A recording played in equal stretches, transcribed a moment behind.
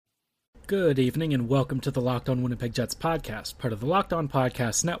Good evening and welcome to the Locked On Winnipeg Jets podcast, part of the Locked On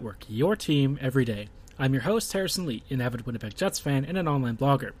Podcast Network, your team every day. I'm your host, Harrison Lee, an avid Winnipeg Jets fan and an online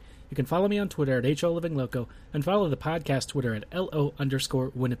blogger. You can follow me on Twitter at HOLivingLoco and follow the podcast Twitter at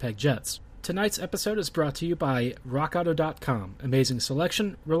LO_WinnipegJets. Tonight's episode is brought to you by RockAuto.com. Amazing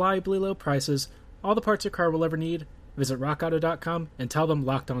selection, reliably low prices, all the parts your car will ever need. Visit RockAuto.com and tell them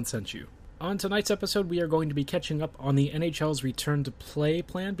Locked On sent you. On tonight's episode, we are going to be catching up on the NHL's return to play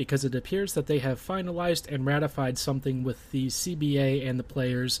plan because it appears that they have finalized and ratified something with the CBA and the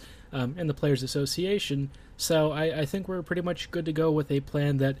Players Association. So I think we're pretty much good to go with a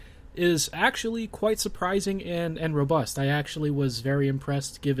plan that is actually quite surprising and robust. I actually was very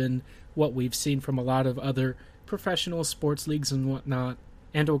impressed given what we've seen from a lot of other professional sports leagues and whatnot.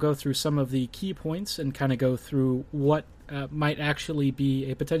 And we'll go through some of the key points and kind of go through what might actually be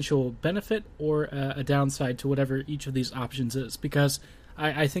a potential benefit or a downside to whatever each of these options is. Because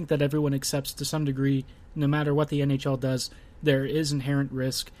I think that everyone accepts to some degree, no matter what the NHL does, there is inherent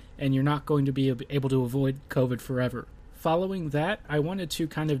risk, and you're not going to be able to avoid COVID forever. Following that, I wanted to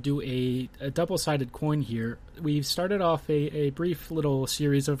kind of do a double-sided coin here. We started off a brief little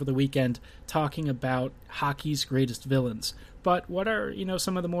series over the weekend talking about hockey's greatest villains. But what are,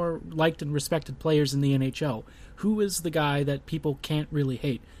 some of the more liked and respected players in the NHL? Who is the guy that people can't really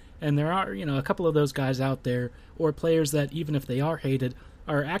hate? And there are, a couple of those guys out there, or players that, even if they are hated,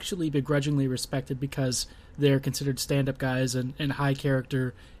 are actually begrudgingly respected because they're considered stand-up guys and high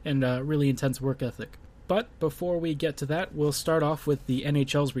character and really intense work ethic. But before we get to that, we'll start off with the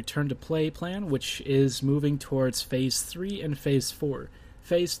NHL's return to play plan, which is moving towards Phase 3 and Phase 4.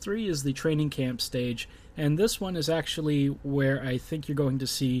 Phase 3 is the training camp stage, and this one is actually where I think you're going to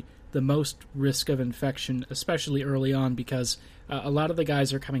see the most risk of infection, especially early on, because a lot of the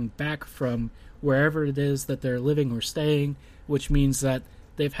guys are coming back from wherever it is that they're living or staying, which means that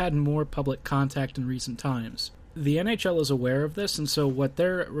they've had more public contact in recent times. The NHL is aware of this, and so what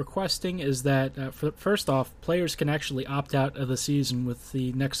they're requesting is that, first off, players can actually opt out of the season with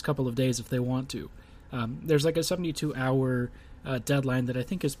the next couple of days if they want to. There's like a 72-hour deadline that I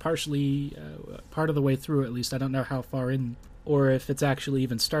think is partially part of the way through, at least. I don't know how far in, or if it's actually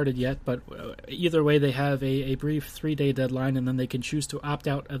even started yet, but either way, they have a brief 3-day deadline, and then they can choose to opt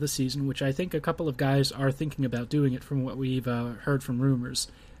out of the season, which I think a couple of guys are thinking about doing it from what we've heard from rumors.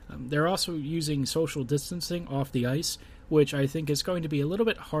 They're also using social distancing off the ice, which I think is going to be a little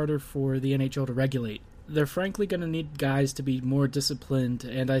bit harder for the NHL to regulate. They're frankly going to need guys to be more disciplined,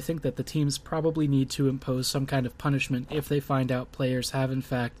 and I think that the teams probably need to impose some kind of punishment if they find out players have in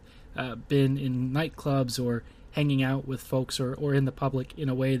fact been in nightclubs or hanging out with folks or in the public in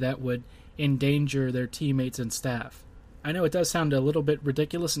a way that would endanger their teammates and staff. I know it does sound a little bit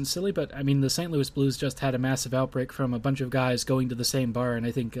ridiculous and silly, but I mean, the St. Louis Blues just had a massive outbreak from a bunch of guys going to the same bar, and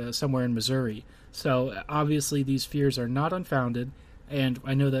I think somewhere in Missouri. So obviously these fears are not unfounded, and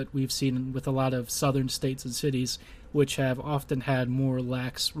I know that we've seen with a lot of southern states and cities, which have often had more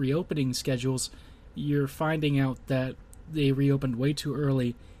lax reopening schedules, you're finding out that they reopened way too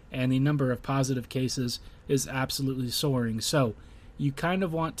early, and the number of positive cases is absolutely soaring. So you kind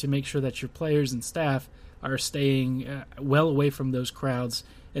of want to make sure that your players and staff are staying well away from those crowds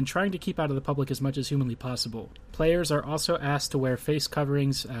and trying to keep out of the public as much as humanly possible. Players are also asked to wear face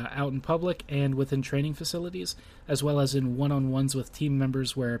coverings out in public and within training facilities, as well as in one-on-ones with team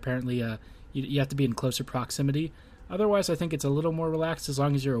members where apparently you have to be in closer proximity. Otherwise, I think it's a little more relaxed as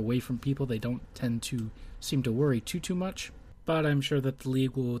long as you're away from people. They don't tend to seem to worry too much. But I'm sure that the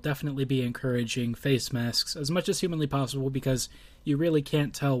league will definitely be encouraging face masks as much as humanly possible because you really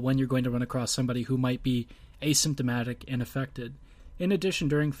can't tell when you're going to run across somebody who might be asymptomatic and affected. In addition,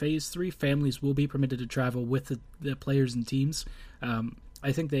 during Phase 3, families will be permitted to travel with the players and teams.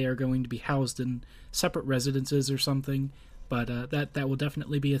 I think they are going to be housed in separate residences or something, but that will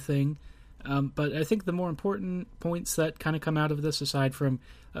definitely be a thing. But I think the more important points that kind of come out of this, aside from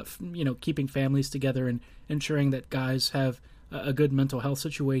keeping families together and ensuring that guys have a good mental health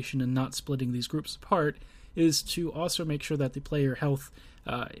situation and not splitting these groups apart, is to also make sure that the player health,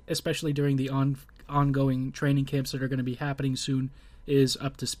 especially during the ongoing training camps that are going to be happening soon, is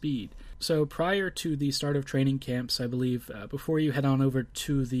up to speed. So prior to the start of training camps, I believe, before you head on over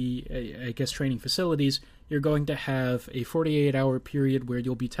to the, training facilities, you're going to have a 48-hour period where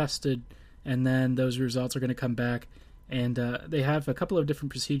you'll be tested, and then those results are going to come back, and they have a couple of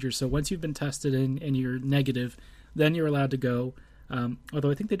different procedures. So once you've been tested and you're negative, then you're allowed to go,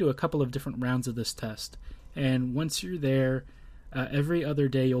 although I think they do a couple of different rounds of this test. And once you're there, every other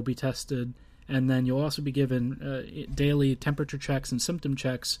day you'll be tested, and then you'll also be given daily temperature checks and symptom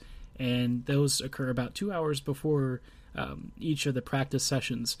checks, and those occur about 2 hours before each of the practice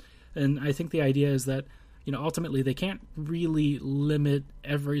sessions. And I think the idea is that, ultimately they can't really limit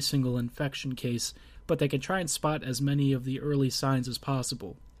every single infection case, but they can try and spot as many of the early signs as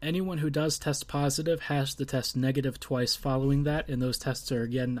possible. Anyone who does test positive has to test negative twice following that, and those tests are,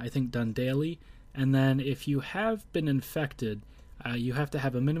 again, I think, done daily. And then if you have been infected, you have to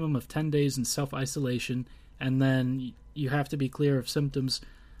have a minimum of 10 days in self-isolation, and then you have to be clear of symptoms,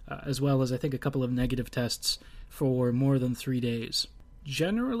 as well as, I think, a couple of negative tests for more than 3 days.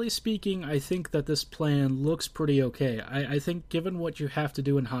 Generally speaking, I think that this plan looks pretty okay. I think given what you have to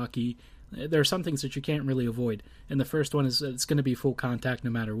do in hockey, there are some things that you can't really avoid. And the first one is it's going to be full contact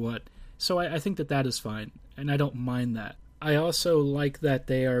no matter what. So I think that is fine, and I don't mind that. I also like that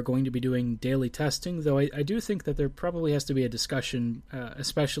they are going to be doing daily testing, though I do think that there probably has to be a discussion,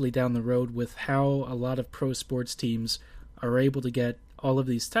 especially down the road, with how a lot of pro sports teams are able to get all of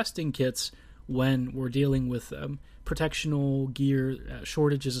these testing kits when we're dealing with protectional gear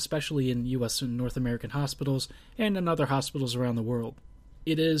shortages, especially in U.S. and North American hospitals and in other hospitals around the world.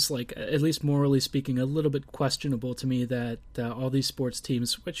 It is, at least morally speaking, a little bit questionable to me that all these sports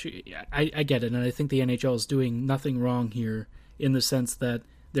teams, which I get it, and I think the NHL is doing nothing wrong here in the sense that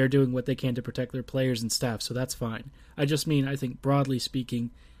they're doing what they can to protect their players and staff, so that's fine. I just mean, I think broadly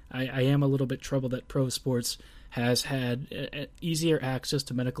speaking, I am a little bit troubled that pro sports has had easier access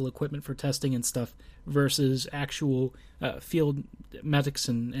to medical equipment for testing and stuff versus actual field medics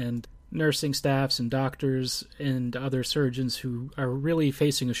and nursing staffs and doctors and other surgeons who are really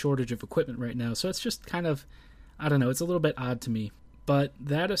facing a shortage of equipment right now. So it's just kind of, I don't know, it's a little bit odd to me. But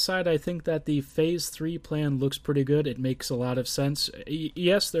that aside, I think that the Phase 3 plan looks pretty good. It makes a lot of sense.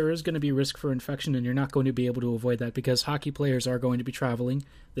 Yes, there is going to be risk for infection, and you're not going to be able to avoid that because hockey players are going to be traveling.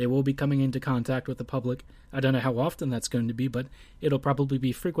 They will be coming into contact with the public. I don't know how often that's going to be, but it'll probably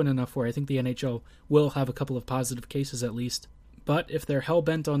be frequent enough where I think the NHL will have a couple of positive cases at least. But if they're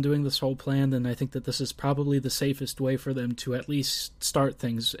hell-bent on doing this whole plan, then I think that this is probably the safest way for them to at least start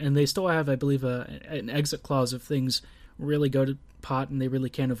things. And they still have, I believe, an exit clause if things really go to pot and they really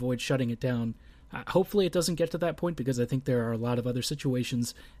can't avoid shutting it down. Hopefully it doesn't get to that point because I think there are a lot of other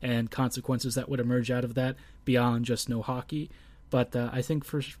situations and consequences that would emerge out of that beyond just no hockey. But I think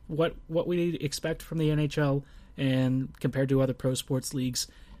for what we expect from the NHL and compared to other pro sports leagues,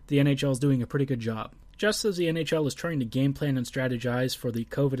 the NHL is doing a pretty good job. Just as the NHL is trying to game plan and strategize for the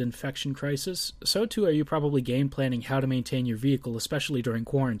COVID infection crisis, so too are you probably game planning how to maintain your vehicle, especially during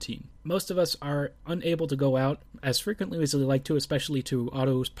quarantine. Most of us are unable to go out as frequently as we like to, especially to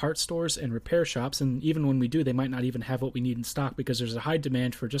auto parts stores and repair shops, and even when we do, they might not even have what we need in stock because there's a high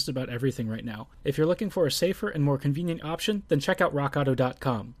demand for just about everything right now. If you're looking for a safer and more convenient option, then check out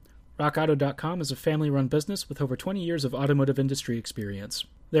RockAuto.com. RockAuto.com is a family-run business with over 20 years of automotive industry experience.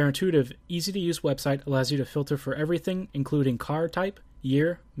 Their intuitive, easy-to-use website allows you to filter for everything, including car type,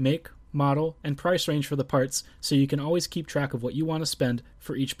 year, make, model, and price range for the parts, so you can always keep track of what you want to spend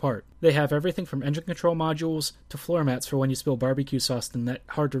for each part. They have everything from engine control modules to floor mats for when you spill barbecue sauce in that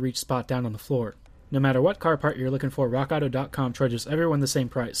hard-to-reach spot down on the floor. No matter what car part you're looking for, RockAuto.com charges everyone the same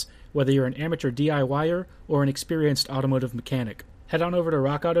price, whether you're an amateur DIYer or an experienced automotive mechanic. Head on over to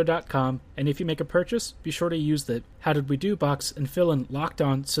RockAuto.com, and if you make a purchase, be sure to use the How Did We Do box and fill in Locked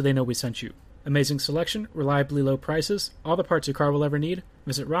On so they know we sent you. Amazing selection, reliably low prices, all the parts your car will ever need.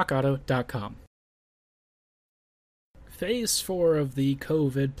 Visit RockAuto.com. Phase 4 of the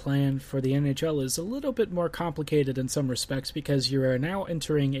COVID plan for the NHL is a little bit more complicated in some respects because you are now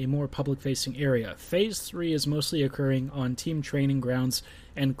entering a more public-facing area. Phase 3 is mostly occurring on team training grounds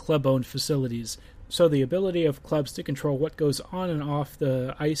and club-owned facilities. So the ability of clubs to control what goes on and off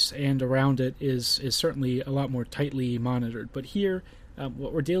the ice and around it is certainly a lot more tightly monitored. But here,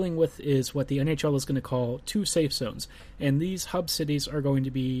 what we're dealing with is what the NHL is going to call 2 safe zones. And these hub cities are going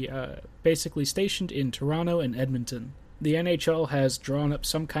to be basically stationed in Toronto and Edmonton. The NHL has drawn up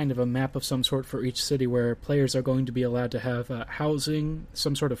some kind of a map of some sort for each city where players are going to be allowed to have housing,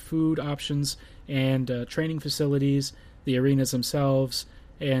 some sort of food options, and training facilities, the arenas themselves,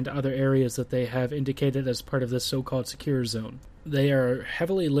 and other areas that they have indicated as part of this so-called secure zone. They are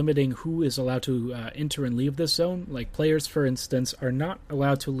heavily limiting who is allowed to enter and leave this zone. Like players, for instance, are not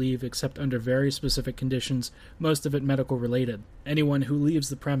allowed to leave except under very specific conditions, most of it medical related. Anyone who leaves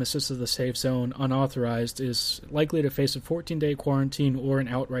the premises of the safe zone unauthorized is likely to face a 14-day quarantine or an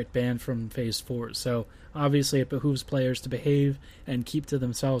outright ban from Phase 4. So obviously it behooves players to behave and keep to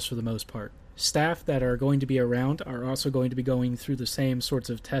themselves for the most part. Staff that are going to be around are also going to be going through the same sorts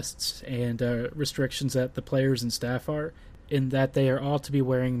of tests and restrictions that the players and staff are, in that they are all to be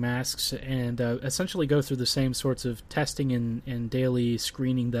wearing masks and essentially go through the same sorts of testing and daily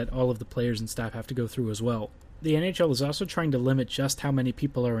screening that all of the players and staff have to go through as well. The NHL is also trying to limit just how many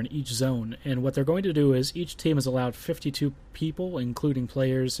people are in each zone, and what they're going to do is each team is allowed 52 people, including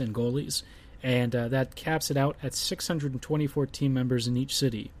players and goalies, and that caps it out at 624 team members in each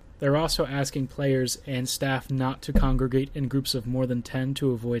city. They're also asking players and staff not to congregate in groups of more than 10 to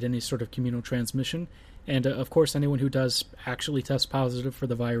avoid any sort of communal transmission, and of course anyone who does actually test positive for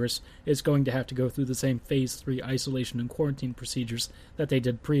the virus is going to have to go through the same Phase 3 isolation and quarantine procedures that they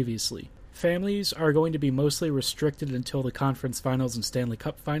did previously. Families are going to be mostly restricted until the conference finals and Stanley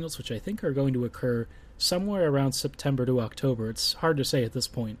Cup finals, which I think are going to occur somewhere around September to October. It's hard to say at this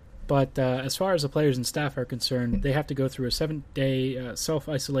point. But as far as the players and staff are concerned, they have to go through a 7-day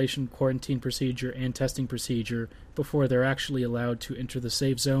self-isolation quarantine procedure and testing procedure before they're actually allowed to enter the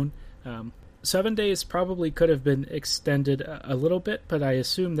safe zone. 7 days probably could have been extended a little bit, but I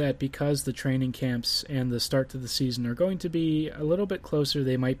assume that because the training camps and the start to the season are going to be a little bit closer,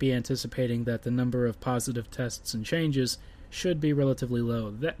 they might be anticipating that the number of positive tests and changes should be relatively low.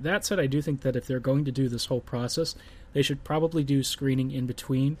 That said, I do think that if they're going to do this whole process, they should probably do screening in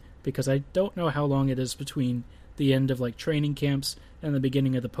between, because I don't know how long it is between the end of training camps and the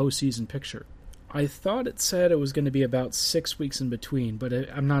beginning of the postseason picture. I thought it said it was going to be about 6 weeks in between, but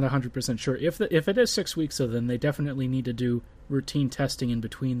I'm not 100% sure. If it is 6 weeks, so then they definitely need to do routine testing in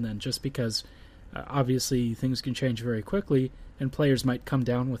between then, just because obviously things can change very quickly and players might come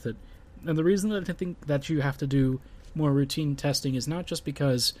down with it. And the reason that I think that you have to do more routine testing is not just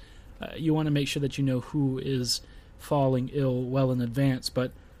because you want to make sure that you know who is falling ill well in advance,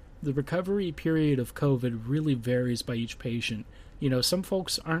 but the recovery period of COVID really varies by each patient. Some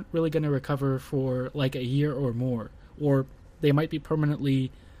folks aren't really going to recover for a year or more, or they might be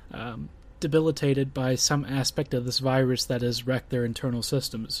permanently debilitated by some aspect of this virus that has wrecked their internal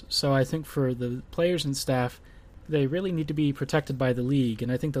systems. So I think for the players and staff, they really need to be protected by the league,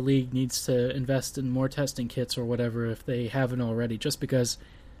 and I think the league needs to invest in more testing kits or whatever if they haven't already, just because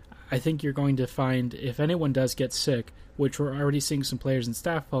I think you're going to find if anyone does get sick, which we're already seeing some players and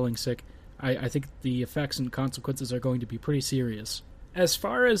staff falling sick, I think the effects and consequences are going to be pretty serious. As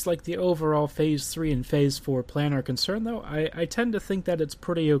far as the overall Phase 3 and Phase 4 plan are concerned, though, I tend to think that it's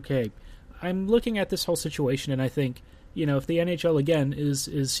pretty okay. I'm looking at this whole situation and I think, if the NHL, again,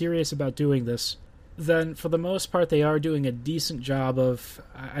 is serious about doing this, then for the most part they are doing a decent job of,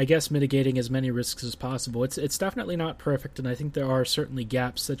 I guess, mitigating as many risks as possible. It's definitely not perfect, and I think there are certainly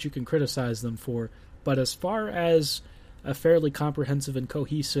gaps that you can criticize them for, but as far as a fairly comprehensive and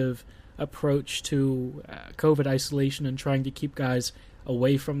cohesive approach to COVID isolation and trying to keep guys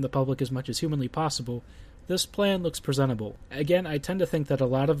away from the public as much as humanly possible, this plan looks presentable. Again, I tend to think that a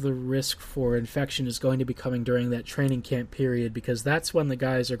lot of the risk for infection is going to be coming during that training camp period, because that's when the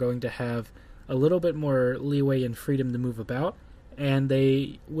guys are going to have a little bit more leeway and freedom to move about, and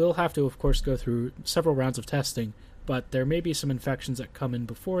they will have to, of course, go through several rounds of testing, but there may be some infections that come in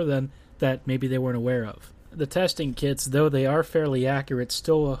before then that maybe they weren't aware of. The testing kits, though they are fairly accurate,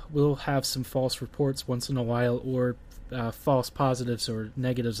 still will have some false reports once in a while, or false positives or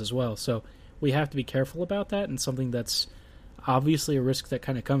negatives as well. So we have to be careful about that, and something that's obviously a risk that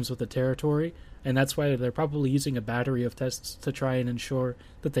kind of comes with the territory, and that's why they're probably using a battery of tests to try and ensure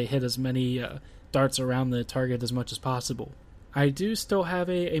that they hit as many darts around the target as much as possible. I do still have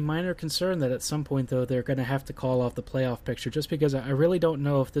a minor concern that at some point, though, they're going to have to call off the playoff picture, just because I really don't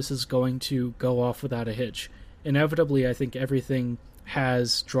know if this is going to go off without a hitch. Inevitably, I think everything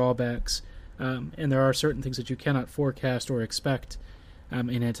has drawbacks, and there are certain things that you cannot forecast or expect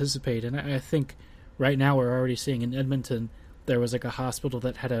and anticipate. And I think right now we're already seeing in Edmonton, there was a hospital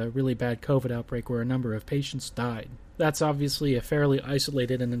that had a really bad COVID outbreak where a number of patients died. That's obviously a fairly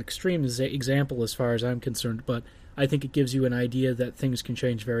isolated and an extreme example as far as I'm concerned, but I think it gives you an idea that things can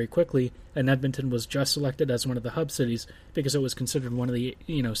change very quickly, and Edmonton was just selected as one of the hub cities because it was considered one of the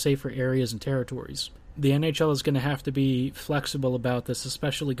safer areas and territories. The NHL is going to have to be flexible about this,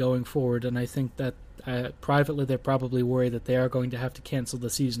 especially going forward, and I think that privately they're probably worried that they are going to have to cancel the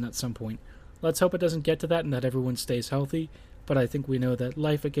season at some point. Let's hope it doesn't get to that and that everyone stays healthy, but I think we know that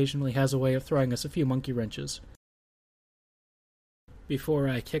life occasionally has a way of throwing us a few monkey wrenches. Before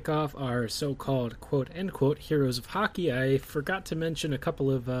I kick off our so-called quote-unquote heroes of hockey, I forgot to mention a couple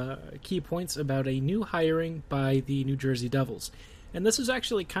of key points about a new hiring by the New Jersey Devils. And this is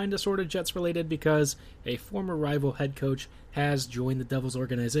actually kind of sort of Jets related because a former rival head coach has joined the Devils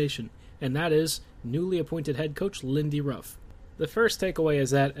organization, and that is newly appointed head coach Lindy Ruff. The first takeaway is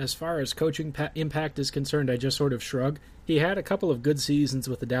that as far as coaching impact is concerned, I just sort of shrug. He had a couple of good seasons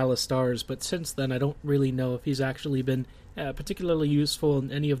with the Dallas Stars, but since then I don't really know if he's actually been particularly useful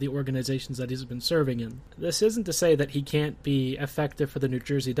in any of the organizations that he's been serving in. This isn't to say that he can't be effective for the New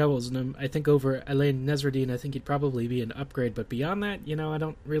Jersey Devils, and I think over Alain Nesreddine, I think he'd probably be an upgrade, but beyond that, I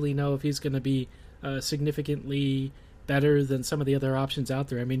don't really know if he's going to be significantly better than some of the other options out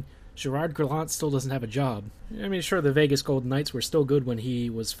there. I mean, Gerard Gallant still doesn't have a job. I mean, sure, the Vegas Golden Knights were still good when he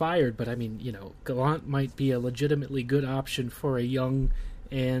was fired, but I mean, Gallant might be a legitimately good option for a young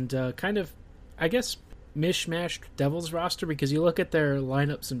and kind of, I guess, mishmashed Devils roster, because you look at their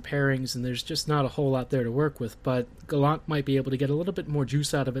lineups and pairings and there's just not a whole lot there to work with, but Gallant might be able to get a little bit more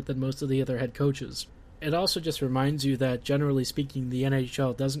juice out of it than most of the other head coaches. It also just reminds you that, generally speaking, the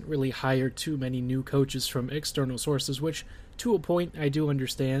NHL doesn't really hire too many new coaches from external sources, which, to a point, I do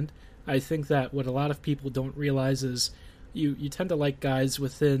understand. I think that what a lot of people don't realize is you tend to like guys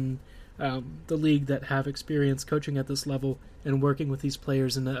within the league that have experience coaching at this level and working with these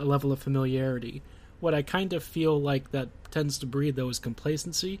players in a level of familiarity. What I kind of feel like that tends to breed, though, is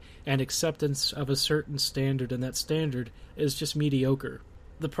complacency and acceptance of a certain standard, and that standard is just mediocre.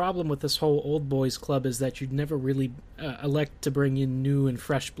 The problem with this whole old boys club is that you'd never really elect to bring in new and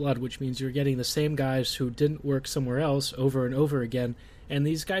fresh blood, which means you're getting the same guys who didn't work somewhere else over and over again, and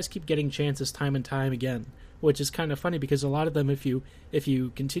these guys keep getting chances time and time again, which is kind of funny because a lot of them, if you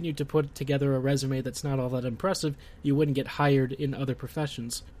continue to put together a resume that's not all that impressive, you wouldn't get hired in other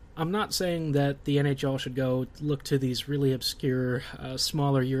professions. I'm not saying that the NHL should go look to these really obscure,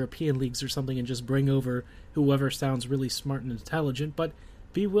 smaller European leagues or something and just bring over whoever sounds really smart and intelligent, but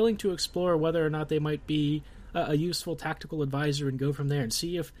be willing to explore whether or not they might be a useful tactical advisor and go from there and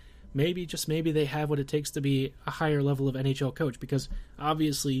see if maybe, just maybe, they have what it takes to be a higher level of NHL coach, because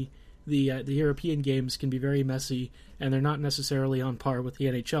obviously the European games can be very messy and they're not necessarily on par with the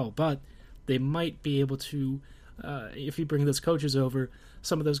NHL, but they might be able to, if you bring those coaches over,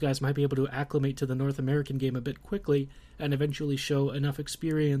 some of those guys might be able to acclimate to the North American game a bit quickly and eventually show enough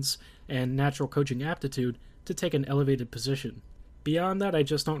experience and natural coaching aptitude to take an elevated position. Beyond that, I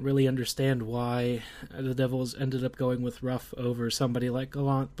just don't really understand why the Devils ended up going with Ruff over somebody like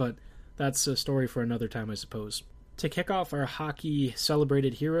Gallant, but that's a story for another time, I suppose. To kick off our hockey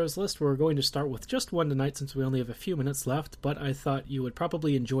celebrated heroes list, we're going to start with just one tonight since we only have a few minutes left, but I thought you would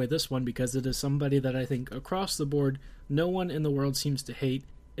probably enjoy this one because it is somebody that I think across the board no one in the world seems to hate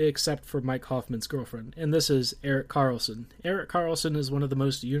except for Mike Hoffman's girlfriend, and this is Erik Karlsson. Erik Karlsson is one of the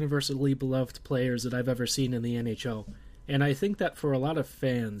most universally beloved players that I've ever seen in the NHL. And I think that for a lot of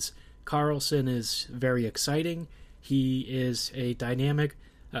fans, Karlsson is very exciting. He is a dynamic,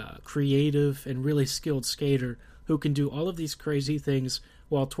 creative, and really skilled skater who can do all of these crazy things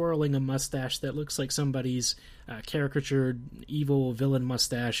while twirling a mustache that looks like somebody's caricatured evil villain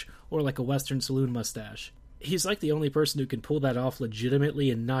mustache or like a Western saloon mustache. He's like the only person who can pull that off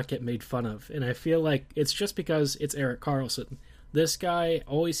legitimately and not get made fun of. And I feel like it's just because it's Erik Karlsson. This guy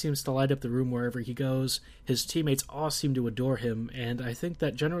always seems to light up the room wherever he goes. His teammates all seem to adore him, and I think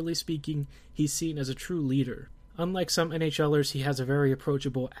that generally speaking, he's seen as a true leader. Unlike some NHLers, he has a very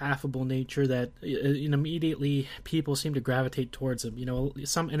approachable, affable nature that immediately people seem to gravitate towards him.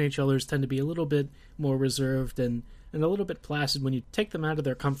 Some NHLers tend to be a little bit more reserved and a little bit placid when you take them out of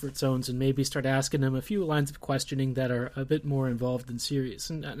their comfort zones and maybe start asking them a few lines of questioning that are a bit more involved and serious.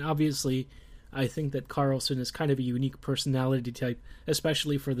 And obviously, I think that Karlsson is kind of a unique personality type,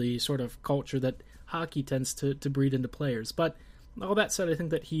 especially for the sort of culture that hockey tends to breed into players. But all that said, I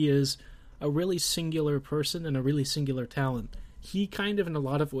think that he is a really singular person and a really singular talent. He kind of, in a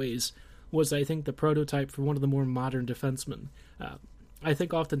lot of ways, was, I think, the prototype for one of the more modern defensemen. I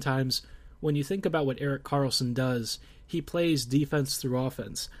think oftentimes, when you think about what Erik Karlsson does, he plays defense through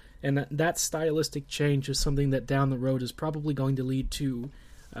offense. And that stylistic change is something that down the road is probably going to lead to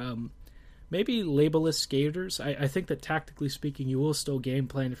maybe labelless skaters. I think that tactically speaking, you will still game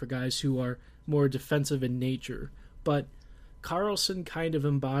plan for guys who are more defensive in nature. But Karlsson kind of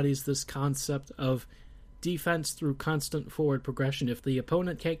embodies this concept of defense through constant forward progression. If the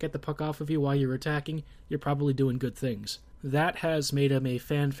opponent can't get the puck off of you while you're attacking, you're probably doing good things. That has made him a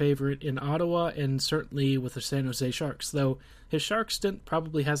fan favorite in Ottawa and certainly with the San Jose Sharks, though his Sharks stint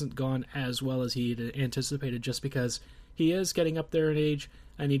probably hasn't gone as well as he'd anticipated just because he is getting up there in age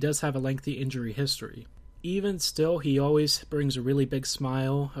and he does have a lengthy injury history. Even still, he always brings a really big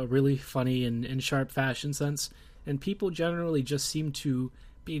smile, a really funny and sharp fashion sense, and people generally just seem to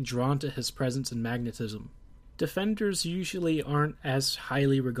be drawn to his presence and magnetism. Defenders usually aren't as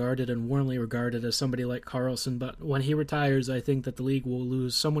highly regarded and warmly regarded as somebody like Karlsson, but when he retires, I think that the league will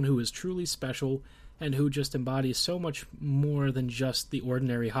lose someone who is truly special and who just embodies so much more than just the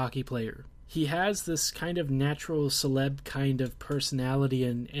ordinary hockey player. He has this kind of natural celeb kind of personality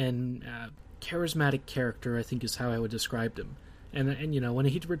and charismatic character, I think is how I would describe him. And you know, when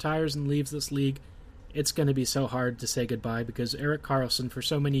he retires and leaves this league, it's going to be so hard to say goodbye, because Erik Karlsson for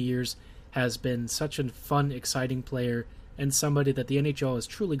so many years has been such a fun, exciting player, and somebody that the NHL is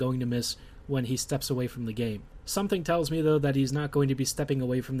truly going to miss when he steps away from the game. Something tells me, though, that he's not going to be stepping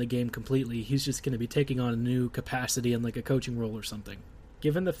away from the game completely. He's just going to be taking on a new capacity in like a coaching role or something.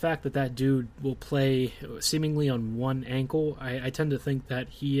 Given the fact that that dude will play seemingly on one ankle, I tend to think that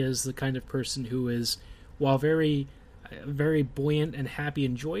he is the kind of person who is, while very buoyant and happy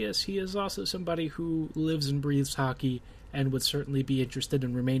and joyous, he is also somebody who lives and breathes hockey and would certainly be interested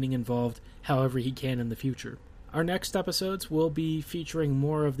in remaining involved however he can in the future. Our next episodes will be featuring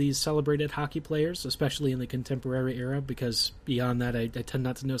more of these celebrated hockey players, especially in the contemporary era, because beyond that I tend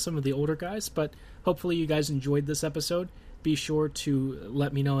not to know some of the older guys, but hopefully you guys enjoyed this episode. Be sure to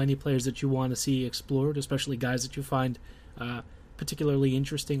let me know any players that you want to see explored, especially guys that you find particularly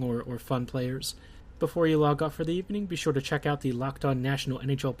interesting or fun players. Before you log off for the evening, be sure to check out the Locked On National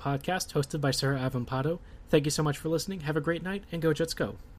NHL podcast hosted by Sarah Avampado. Thank you so much for listening. Have a great night, and go Jets go.